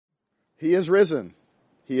He is risen.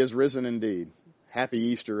 He is risen indeed. Happy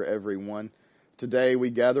Easter, everyone. Today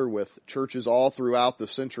we gather with churches all throughout the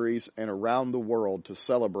centuries and around the world to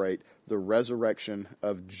celebrate the resurrection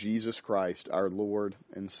of Jesus Christ, our Lord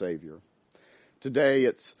and Savior. Today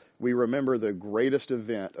we remember the greatest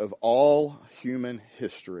event of all human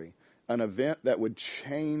history, an event that would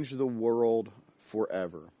change the world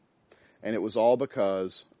forever. And it was all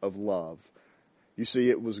because of love. You see,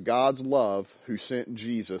 it was God's love who sent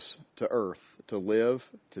Jesus to earth to live,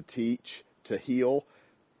 to teach, to heal,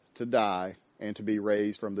 to die, and to be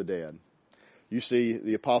raised from the dead. You see,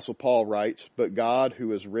 the Apostle Paul writes, "But God,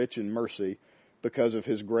 who is rich in mercy, because of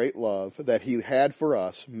his great love that he had for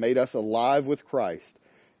us, made us alive with Christ,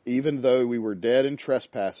 even though we were dead in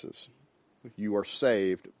trespasses. You are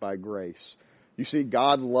saved by grace." You see,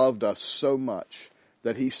 God loved us so much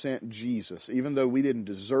that he sent Jesus. Even though we didn't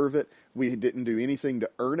deserve it, we didn't do anything to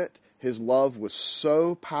earn it, his love was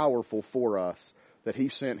so powerful for us that he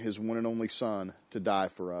sent his one and only Son to die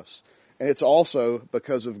for us. And it's also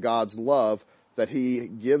because of God's love that he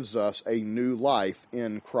gives us a new life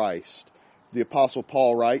in Christ. The Apostle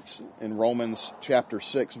Paul writes in Romans chapter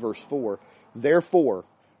 6, verse 4, "Therefore,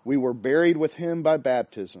 we were buried with him by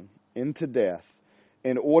baptism into death,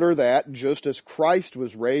 in order that, just as Christ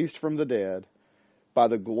was raised from the dead by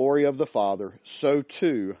the glory of the Father, so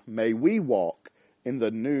too may we walk in the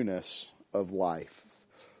newness of life."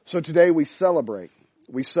 So today we celebrate.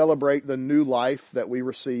 We celebrate the new life that we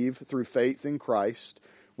receive through faith in Christ.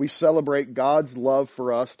 We celebrate God's love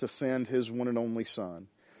for us to send his one and only Son.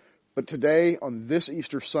 But today, on this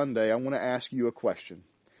Easter Sunday, I want to ask you a question.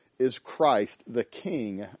 Is Christ the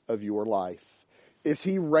King of your life? Is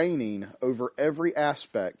he reigning over every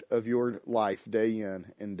aspect of your life day in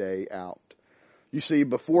and day out? You see,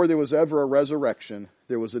 before there was ever a resurrection,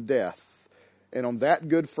 there was a death. And on that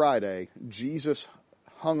Good Friday, Jesus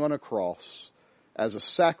hung on a cross as a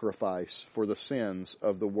sacrifice for the sins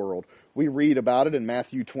of the world. We read about it in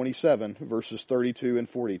Matthew 27, verses 32 and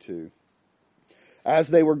 42. As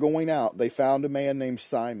they were going out, they found a man named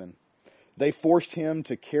Simon. They forced him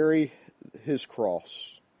to carry his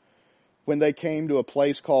cross. When they came to a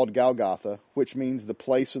place called Golgotha, which means the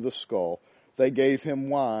place of the skull, they gave him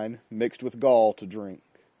wine mixed with gall to drink.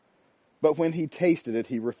 But when he tasted it,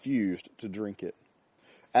 he refused to drink it.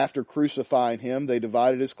 After crucifying him, they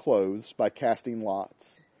divided his clothes by casting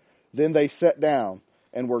lots. Then they sat down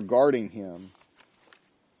and were guarding him.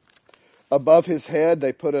 Above his head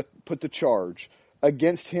they put the charge,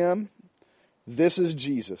 "Against him, this is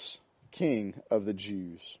Jesus, King of the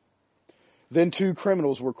Jews." Then two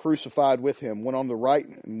criminals were crucified with him, one on the right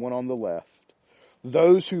and one on the left.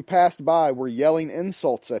 Those who passed by were yelling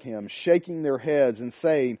insults at him, shaking their heads and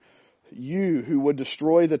saying, "You who would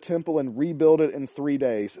destroy the temple and rebuild it in 3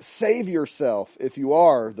 days, save yourself if you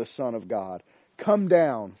are the Son of God. Come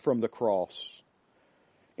down from the cross."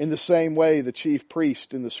 In the same way, the chief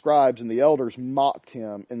priests and the scribes and the elders mocked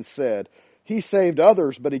him and said, "He saved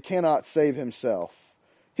others, but he cannot save himself.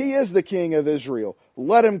 He is the King of Israel.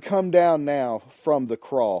 Let him come down now from the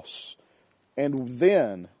cross, and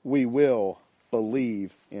then we will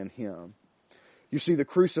believe in him." You see, the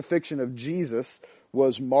crucifixion of Jesus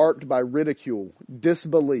was marked by ridicule,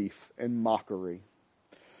 disbelief, and mockery.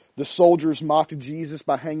 The soldiers mocked Jesus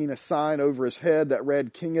by hanging a sign over his head that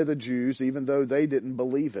read "King of the Jews," even though they didn't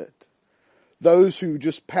believe it. Those who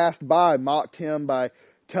just passed by mocked him by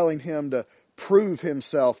telling him to prove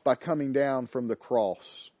himself by coming down from the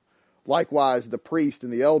cross. Likewise, the priests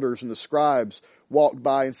and the elders and the scribes walked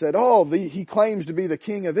by and said, he claims to be the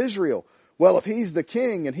King of Israel. Well, if he's the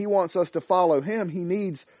king and he wants us to follow him, he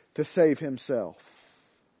needs to save himself.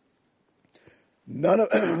 None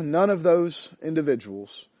of those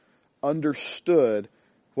individuals understood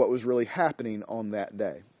what was really happening on that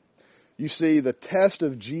day. You see, the test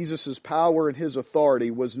of Jesus' power and his authority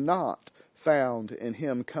was not found in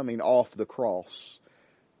him coming off the cross.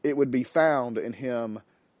 It would be found in him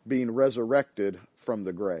being resurrected from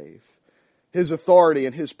the grave. His authority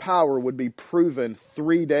and his power would be proven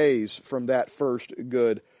 3 days from that first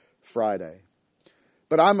Good Friday.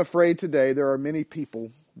 But I'm afraid today there are many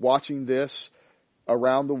people watching this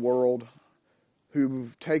around the world who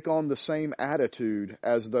take on the same attitude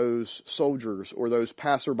as those soldiers or those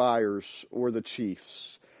passerbyers or the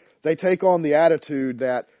chiefs. They take on the attitude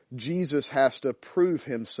that Jesus has to prove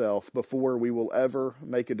himself before we will ever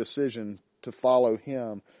make a decision to follow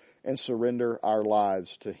him and surrender our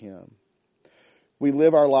lives to him. We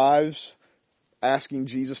live our lives asking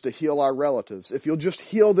Jesus to heal our relatives. If you'll just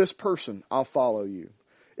heal this person, I'll follow you.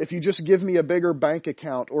 If you just give me a bigger bank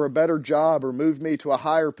account or a better job or move me to a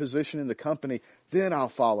higher position in the company, then I'll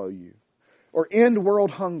follow you. Or end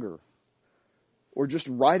world hunger. or just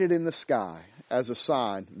write it in the sky as a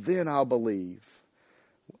sign, then I'll believe.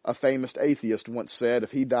 A famous atheist once said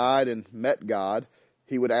if he died and met God,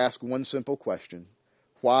 he would ask one simple question: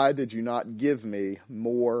 why did you not give me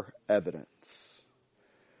more evidence?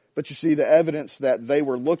 But you see, the evidence that they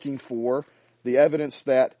were looking for, the evidence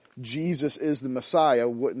that Jesus is the Messiah,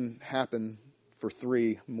 wouldn't happen for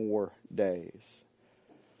 3 more days.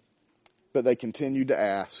 But they continued to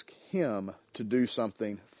ask him to do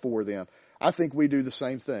something for them. I think we do the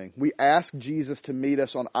same thing. We ask Jesus to meet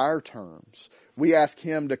us on our terms. We ask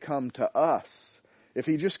him to come to us. If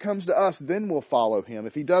he just comes to us, then we'll follow him.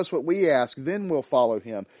 If he does what we ask, then we'll follow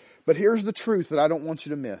him. But here's the truth that I don't want you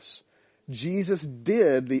to miss. Jesus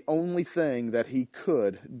did the only thing that he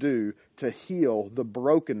could do to heal the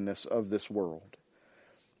brokenness of this world.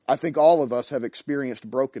 I think all of us have experienced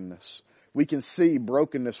brokenness. We can see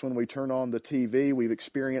brokenness when we turn on the TV. We've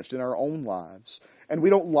experienced in our own lives. And we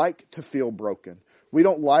don't like to feel broken. We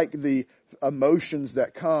don't like the emotions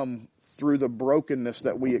that come through the brokenness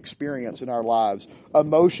that we experience in our lives.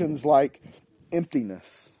 Emotions like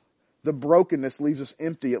emptiness. The brokenness leaves us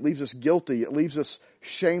empty. It leaves us guilty. It leaves us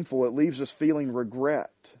shameful. It leaves us feeling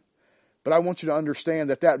regret. But I want you to understand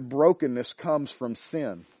that that brokenness comes from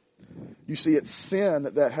sin. You see, it's sin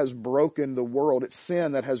that has broken the world. It's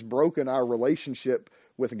sin that has broken our relationship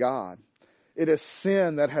with God. It is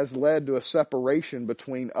sin that has led to a separation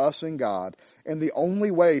between us and God. And the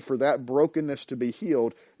only way for that brokenness to be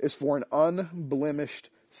healed is for an unblemished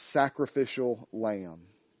sacrificial lamb.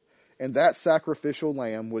 And that sacrificial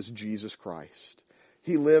lamb was Jesus Christ.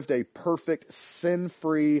 He lived a perfect,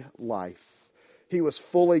 sin-free life. He was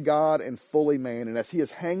fully God and fully man. And as he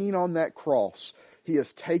is hanging on that cross, he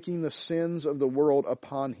is taking the sins of the world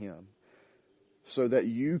upon him so that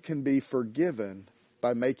you can be forgiven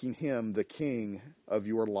by making him the king of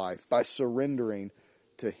your life, by surrendering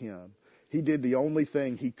to him. He did the only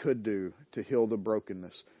thing he could do to heal the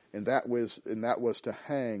brokenness, and that was to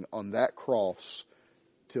hang on that cross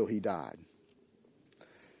till he died.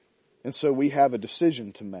 And so we have a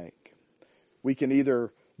decision to make. We can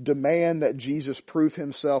either demand that Jesus prove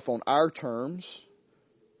himself on our terms,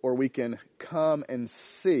 or we can come and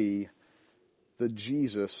see the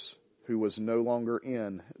Jesus who was no longer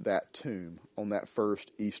in that tomb on that first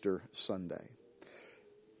Easter Sunday.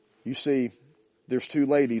 You see, there's 2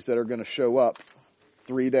 ladies that are going to show up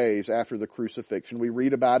 3 days after the crucifixion. We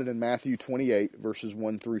read about it in Matthew 28, verses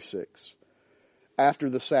 1 through 6. After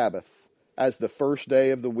the Sabbath, as the first day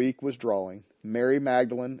of the week was drawing, Mary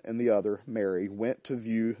Magdalene and the other, Mary, went to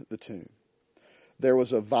view the tomb. There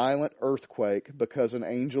was a violent earthquake because an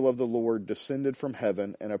angel of the Lord descended from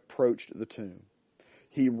heaven and approached the tomb.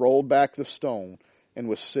 He rolled back the stone and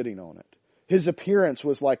was sitting on it. His appearance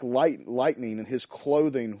was like lightning, and his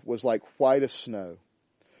clothing was like white as snow.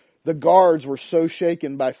 The guards were so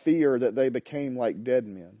shaken by fear that they became like dead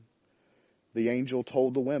men. The angel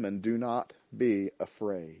told the women, "Do not be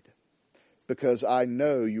afraid, because I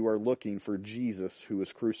know you are looking for Jesus who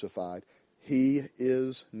was crucified. He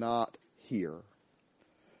is not here,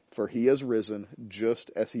 for he has risen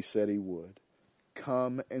just as he said he would.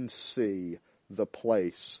 Come and see the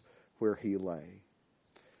place where he lay."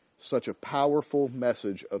 Such a powerful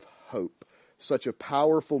message of hope. Such a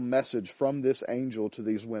powerful message from this angel to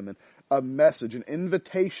these women. A message, an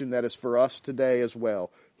invitation that is for us today as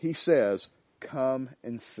well. He says, come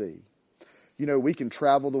and see. You know, we can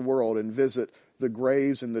travel the world and visit the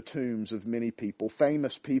graves and the tombs of many people,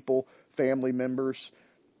 famous people, family members.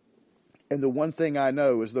 And the one thing I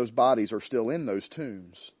know is those bodies are still in those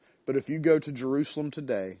tombs. But if you go to Jerusalem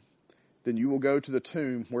today, then you will go to the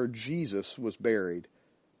tomb where Jesus was buried,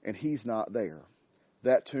 and he's not there.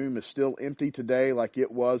 That tomb is still empty today like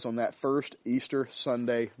it was on that first Easter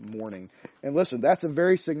Sunday morning. And listen, that's a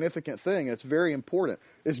very significant thing. It's very important.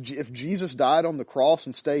 If Jesus died on the cross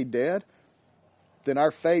and stayed dead, then our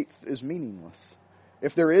faith is meaningless.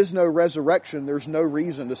 If there is no resurrection, there's no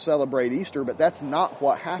reason to celebrate Easter, but that's not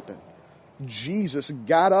what happened. Jesus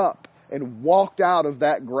got up and walked out of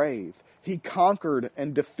that grave. He conquered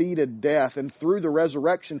and defeated death, and through the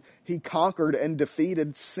resurrection, he conquered and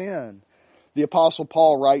defeated sin. The Apostle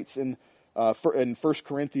Paul writes in 1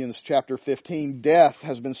 Corinthians chapter 15, "Death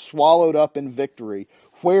has been swallowed up in victory.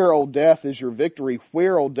 Where, O death, is your victory?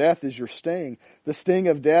 Where, O death, is your sting? The sting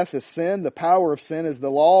of death is sin. The power of sin is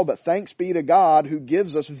the law. But thanks be to God who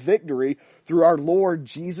gives us victory through our Lord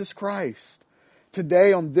Jesus Christ."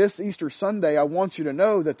 Today, on this Easter Sunday, I want you to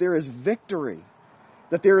know that there is victory.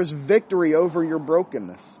 That there is victory over your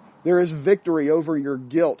brokenness. There is victory over your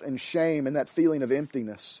guilt and shame and that feeling of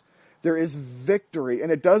emptiness. There is victory,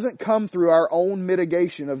 and it doesn't come through our own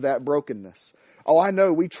mitigation of that brokenness. Oh, I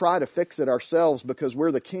know we try to fix it ourselves because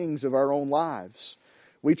we're the kings of our own lives.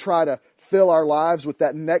 We try to fill our lives with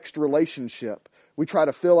that next relationship. We try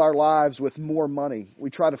to fill our lives with more money. We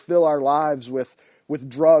try to fill our lives with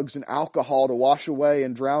drugs and alcohol to wash away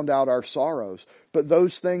and drown out our sorrows. But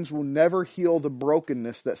those things will never heal the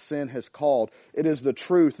brokenness that sin has caused. It is the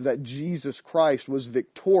truth that Jesus Christ was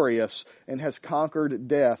victorious and has conquered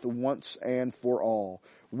death once and for all.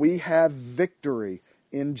 We have victory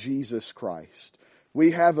in Jesus Christ.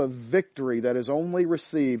 We have a victory that is only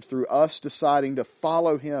received through us deciding to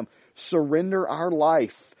follow Him, surrender our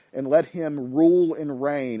life, and let Him rule and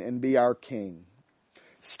reign and be our King.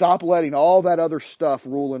 Stop letting all that other stuff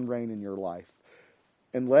rule and reign in your life,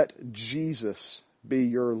 and let Jesus be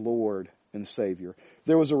your Lord and Savior.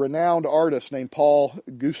 There was a renowned artist named Paul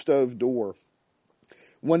Gustave Doré.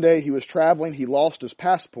 One day he was traveling. He lost his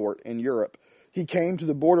passport in Europe. He came to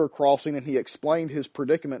the border crossing and he explained his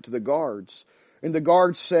predicament to the guards. And the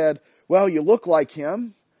guards said, well, you look like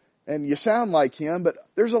him and you sound like him, but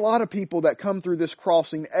there's a lot of people that come through this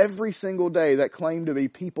crossing every single day that claim to be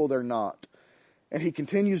people they're not. And he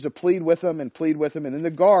continues to plead with them. And then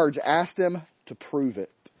the guards asked him to prove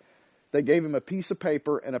it. They gave him a piece of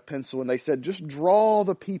paper and a pencil and they said, just draw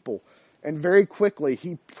the people. And very quickly,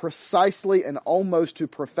 he precisely and almost to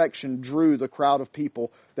perfection drew the crowd of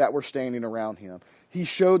people that were standing around him. He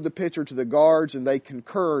showed the picture to the guards and they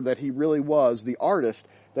concurred that he really was the artist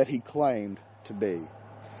that he claimed to be.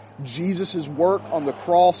 Jesus' work on the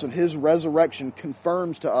cross and His resurrection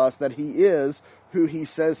confirms to us that He is who He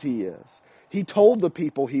says He is. He told the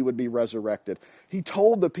people He would be resurrected. He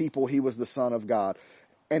told the people He was the Son of God.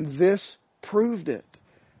 And this proved it.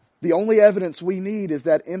 The only evidence we need is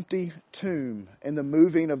that empty tomb and the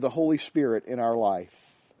moving of the Holy Spirit in our life.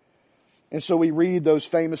 And so we read those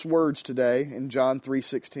famous words today in John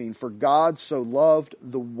 3:16. For God so loved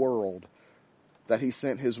the world that He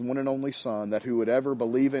sent His one and only Son, that who would ever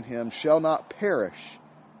believe in Him shall not perish,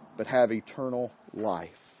 but have eternal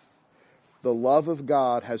life. The love of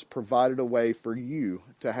God has provided a way for you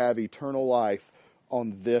to have eternal life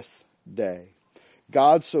on this day.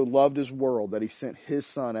 God so loved His world that He sent His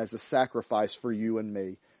Son as a sacrifice for you and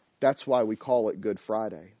me. That's why we call it Good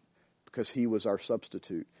Friday, because He was our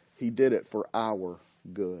substitute. He did it for our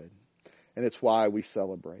good. And it's why we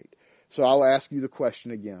celebrate. So I'll ask you the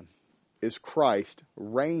question again. Is Christ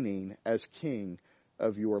reigning as King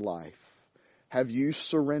of your life? Have you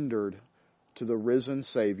surrendered to the risen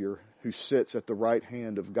Savior who sits at the right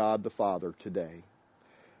hand of God the Father today?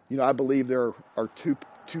 You know, I believe there are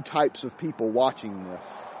two types of people watching this.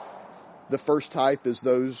 The first type is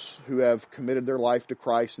those who have committed their life to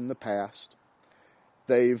Christ in the past.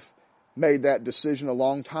 They've made that decision a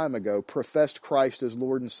long time ago, professed Christ as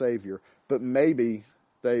Lord and Savior, but maybe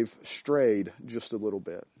they've strayed just a little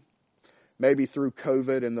bit. Maybe through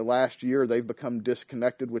COVID in the last year, they've become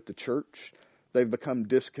disconnected with the church. They've become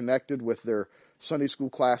disconnected with their Sunday school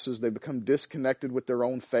classes. They've become disconnected with their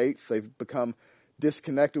own faith. They've become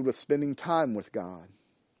disconnected with spending time with God.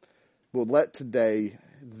 Well, let today,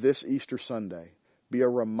 this Easter Sunday, be a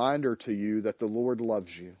reminder to you that the Lord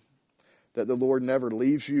loves you, that the Lord never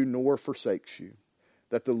leaves you nor forsakes you,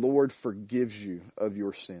 that the Lord forgives you of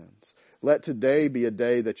your sins. Let today be a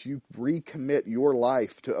day that you recommit your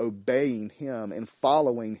life to obeying Him and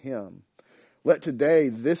following Him. Let today,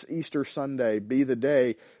 this Easter Sunday, be the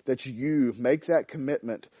day that you make that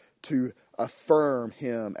commitment to affirm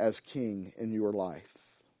Him as King in your life.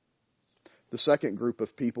 The second group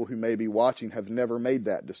of people who may be watching have never made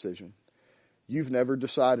that decision. You've never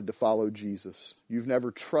decided to follow Jesus. You've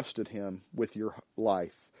never trusted Him with your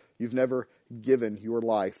life. You've never given your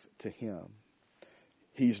life to Him.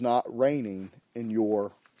 He's not reigning in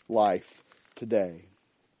your life today.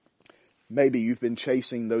 Maybe you've been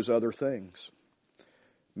chasing those other things.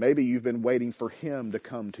 Maybe you've been waiting for Him to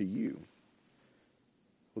come to you.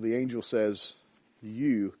 Well, the angel says,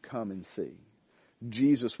 you come and see.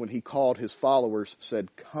 Jesus, when He called His followers,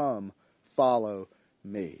 said, come, follow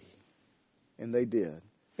me. And they did.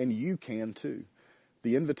 And you can too.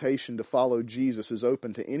 The invitation to follow Jesus is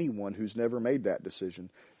open to anyone who's never made that decision.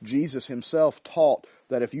 Jesus Himself taught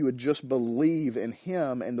that if you would just believe in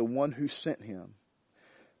Him and the one who sent Him,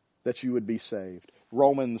 that you would be saved.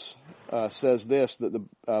 Romans says this,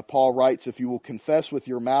 that Paul writes, if you will confess with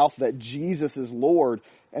your mouth that Jesus is Lord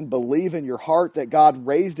and believe in your heart that God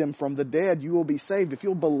raised Him from the dead, you will be saved. If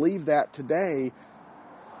you'll believe that today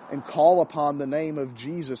and call upon the name of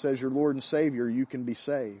Jesus as your Lord and Savior, you can be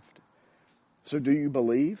saved. So do you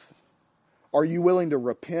believe? Are you willing to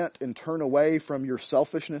repent and turn away from your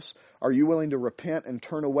selfishness? Are you willing to repent and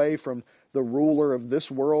turn away from the ruler of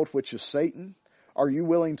this world, which is Satan? Are you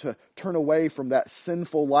willing to turn away from that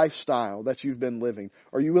sinful lifestyle that you've been living?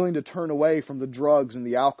 Are you willing to turn away from the drugs and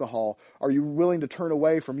the alcohol? Are you willing to turn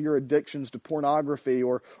away from your addictions to pornography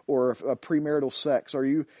or premarital sex? Are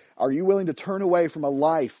you willing to turn away from a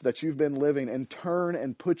life that you've been living and turn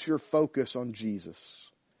and put your focus on Jesus?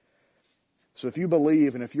 So if you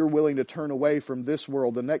believe and if you're willing to turn away from this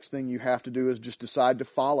world, the next thing you have to do is just decide to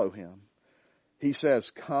follow Him. He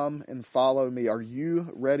says, come and follow me. Are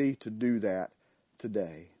you ready to do that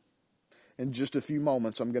today? In just a few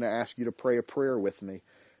moments, I'm going to ask you to pray a prayer with me.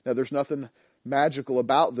 Now, there's nothing magical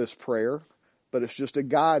about this prayer, but it's just a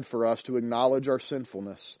guide for us to acknowledge our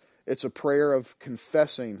sinfulness. It's a prayer of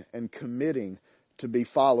confessing and committing to be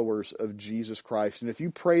followers of Jesus Christ. And if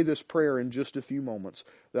you pray this prayer in just a few moments,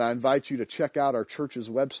 then I invite you to check out our church's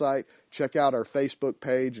website, check out our Facebook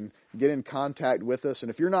page, and get in contact with us.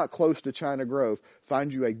 And if you're not close to China Grove,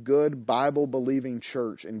 find you a good Bible-believing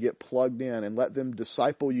church and get plugged in and let them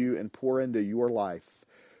disciple you and pour into your life.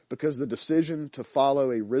 Because the decision to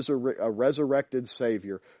follow a resurrected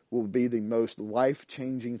Savior will be the most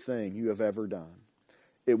life-changing thing you have ever done.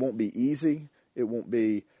 It won't be easy. It won't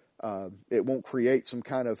create some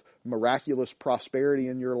kind of miraculous prosperity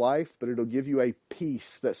in your life, but it'll give you a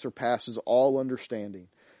peace that surpasses all understanding.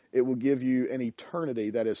 It will give you an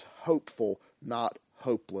eternity that is hopeful, not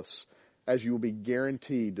hopeless, as you will be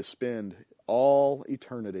guaranteed to spend all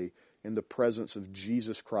eternity in the presence of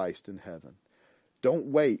Jesus Christ in heaven. Don't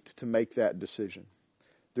wait to make that decision.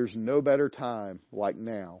 There's no better time like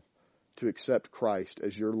now to accept Christ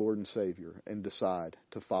as your Lord and Savior and decide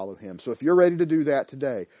to follow Him. So if you're ready to do that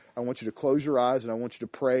today, I want you to close your eyes and I want you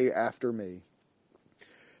to pray after me.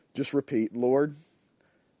 Just repeat, Lord,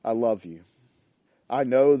 I love you. I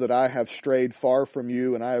know that I have strayed far from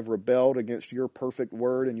you and I have rebelled against your perfect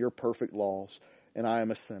word and your perfect laws, and I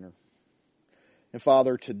am a sinner. And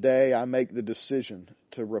Father, today I make the decision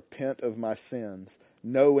to repent of my sins,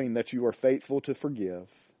 knowing that you are faithful to forgive.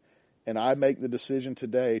 And I make the decision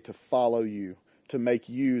today to follow you, to make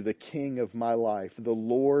you the King of my life, the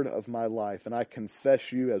Lord of my life. And I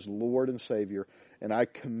confess you as Lord and Savior, and I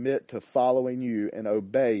commit to following you and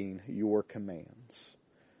obeying your commands.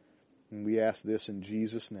 And we ask this in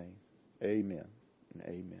Jesus' name. Amen and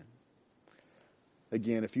amen.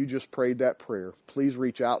 Again, if you just prayed that prayer, please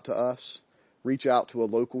reach out to us, reach out to a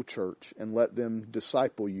local church, and let them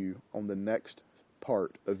disciple you on the next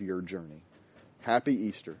part of your journey. Happy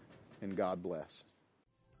Easter. And God bless.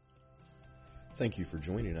 Thank you for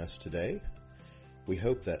joining us today. We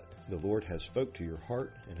hope that the Lord has spoke to your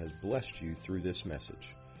heart and has blessed you through this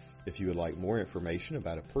message. If you would like more information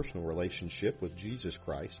about a personal relationship with Jesus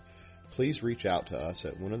Christ, please reach out to us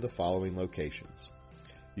at one of the following locations.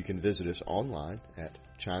 You can visit us online at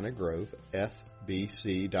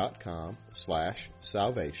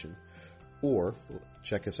ChinaGroveFBC.com/salvation or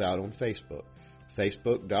check us out on Facebook,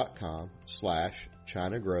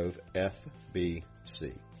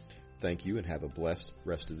 Facebook.com/ChinaGroveFBC. Thank you and have a blessed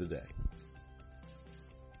rest of the day.